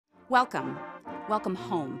Welcome. Welcome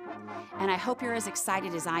home. And I hope you're as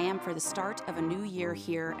excited as I am for the start of a new year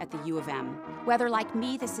here at the U of M. Whether, like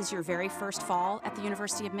me, this is your very first fall at the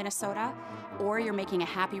University of Minnesota, or you're making a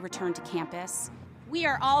happy return to campus, we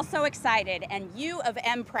are all so excited and U of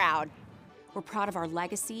M proud. We're proud of our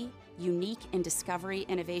legacy, unique in discovery,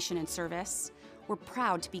 innovation, and service. We're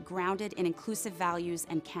proud to be grounded in inclusive values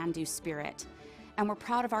and can-do spirit. And we're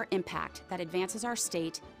proud of our impact that advances our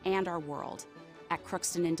state and our world. At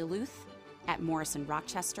Crookston in Duluth, at Morrison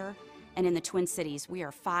Rochester, and in the Twin Cities, we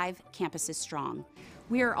are 5 campuses strong.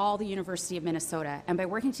 We are all the University of Minnesota, and by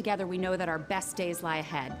working together, we know that our best days lie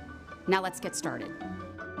ahead. Now let's get started.